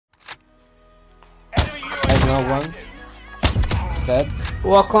Not one. Dead.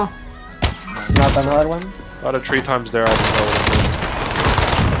 Walker. Not another one. Out of 3 times there, I just know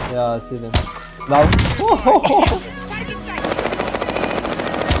what Yeah, I see them. Now.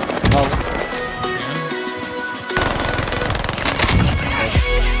 No.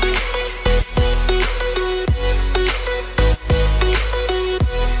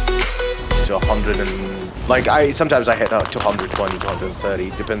 To 100 and like sometimes I hit 220,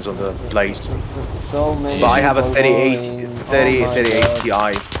 230, depends on the place. So many. But I have a people 38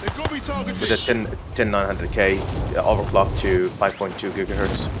 going. Ti with a 10900K overclock to 5.2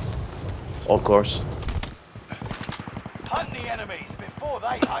 gigahertz. All cores. Hunt the enemies before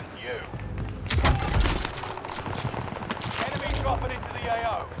they hunt you. Enemy dropping into the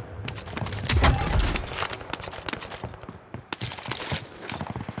AO.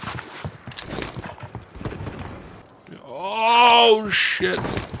 Oh shit!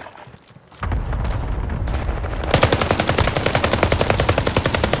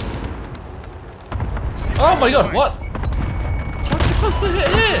 Oh my god, what? What the fuck's the hit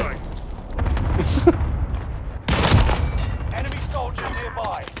here? Enemy soldier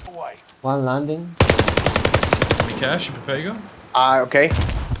nearby. Away. One landing. Be cash, you prepare you go? Okay.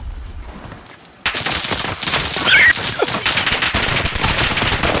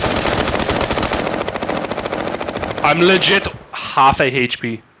 I'm legit half a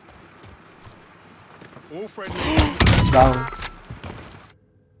HP. Down.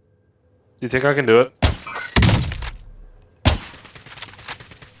 Do you think I can do it?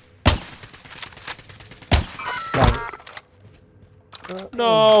 Down.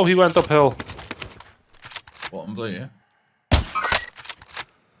 No, he went uphill. What, I'm blue, yeah?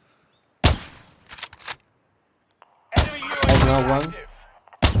 Enemy I UAV know one.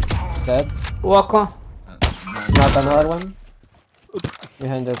 active. Dead. Walker. Not another one.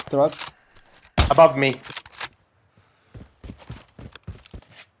 Behind the trucks. Above me.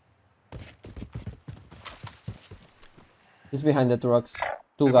 He's behind the trucks.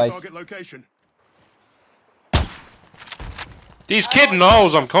 2 guys. Location. This kid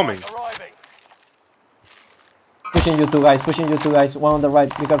knows I'm coming. Arriving. Pushing you 2 guys. Pushing you 2 guys. One on the right.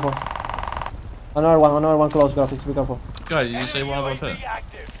 Be careful. Another one close graphics. Be careful. Guy, did you say one of them UAV hit?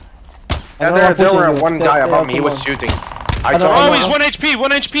 active. Yeah, Another there were pushing you. one guy They above are me, he too was long. shooting. I know. Oh, he's 1 HP,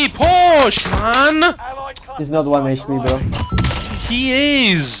 1 HP. Push, man. Allied He's not 1 HP, bro. He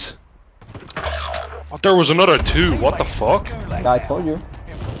is. Oh, there was another 2. What the fuck? I told you.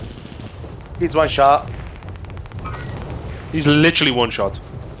 He's one shot. He's literally 1 shot.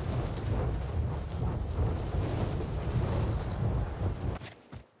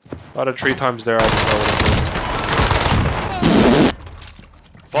 Out of 3 times there, I just know what I'm doing.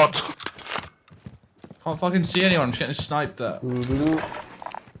 What? Can't fucking see anyone, I'm just getting sniped at.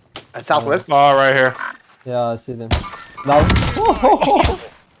 At southwest. Oh, right here. Yeah, I see them. Now.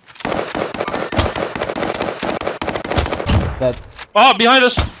 Dead. Oh, behind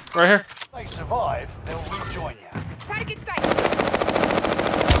us. Right here. They survive, they'll rejoin you.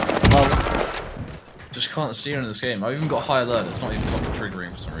 Now. Just can't see her in this game. I've even got high alert, it's not even fucking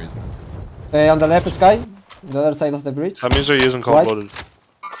triggering for some reason. On the left sky. The other side of the bridge. That means they're using cold blooded.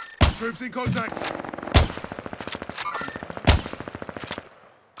 Troops in contact.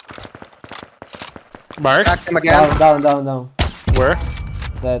 Mark? Back him again. Down. Where?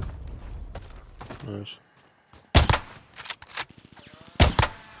 Dead. Nice.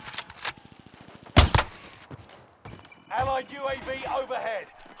 Allied UAV overhead.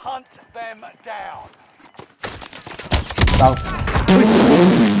 Hunt them down. Down.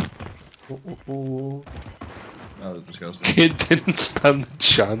 That was disgusting. Kid didn't stand a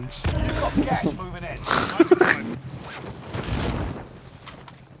chance. We've got gas moving in.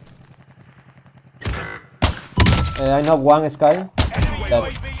 I know 1 sky. Enemy Dead.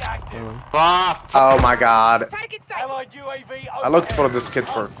 UAV active. Oh my god. Allied UAV overhead. I looked for this kid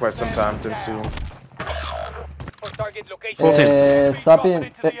for quite some time, didn't see him. Full team. Stop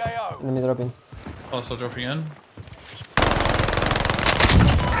in. Let me drop in. Oh, still dropping in.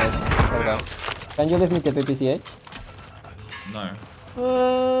 Can you leave me the PPCH? No.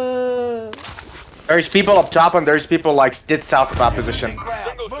 There's people up top and there's people like dead south of our position.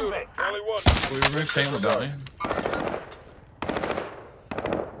 Ground. Move it. We removed payment, don't we?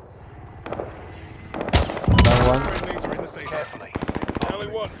 Down 1. Friendlies are in the safe. Carefully.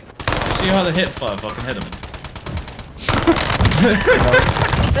 See how the hit fire fucking hit him?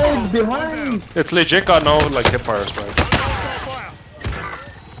 Behind! It's legit got no like hip fire spray.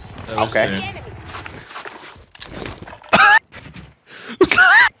 Okay.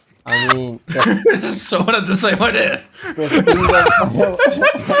 I mean, Someone had the same idea.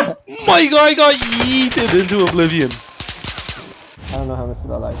 the my god, I got yeeted into oblivion. I don't know how I'm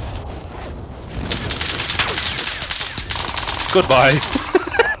still alive. Goodbye.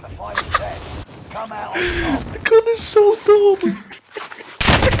 The final 10. Come out on top. The gun is so dumb.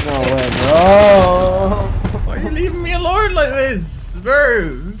 No way, bro. Why are you leaving me alone like this,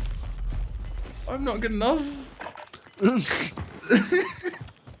 bro? I'm not good enough.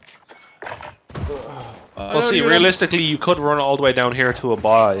 Well, see, realistically, you could run all the way down here to a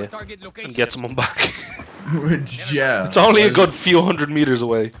buy and get someone back. Yeah. It's only a good few hundred meters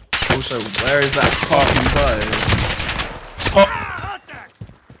away. Also, where is that fucking guy?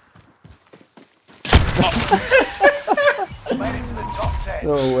 Made it to the top 10.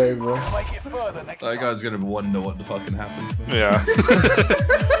 No way, bro. Make it further next That time. guy's gonna wonder what the fucking happened. Yeah.